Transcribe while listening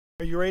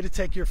Are you ready to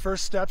take your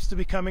first steps to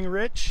becoming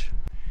rich?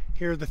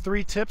 Here are the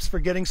 3 tips for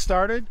getting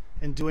started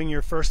and doing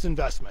your first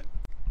investment.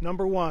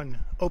 Number 1,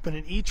 open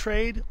an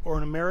E-Trade or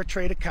an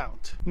Ameritrade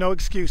account. No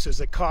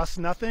excuses, it costs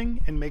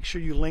nothing, and make sure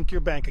you link your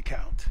bank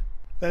account.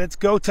 Then it's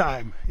go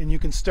time, and you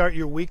can start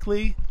your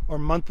weekly or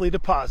monthly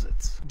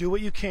deposits. Do what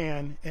you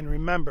can, and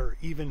remember,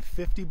 even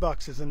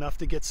 $50 is enough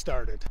to get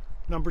started.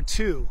 Number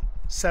 2,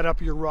 set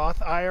up your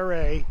Roth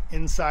IRA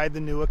inside the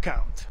new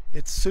account.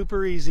 It's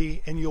super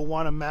easy, and you'll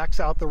want to max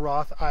out the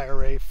Roth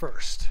IRA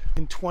first.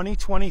 In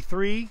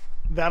 2023,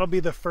 that'll be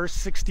the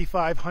first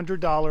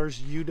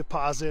 $6,500 you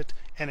deposit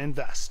and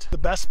invest. The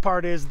best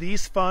part is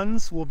these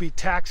funds will be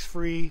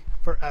tax-free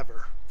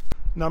forever.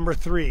 Number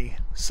 3,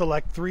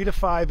 select 3 to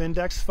 5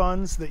 index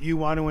funds that you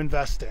want to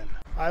invest in.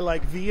 I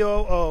like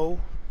VOO,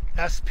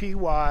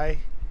 SPY,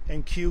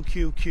 and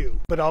QQQ.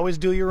 But always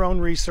do your own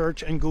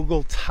research and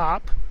Google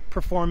top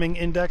performing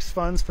index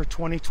funds for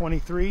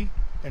 2023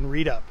 and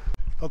read up.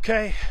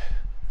 Okay,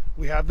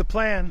 we have the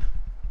plan.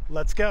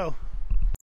 Let's go.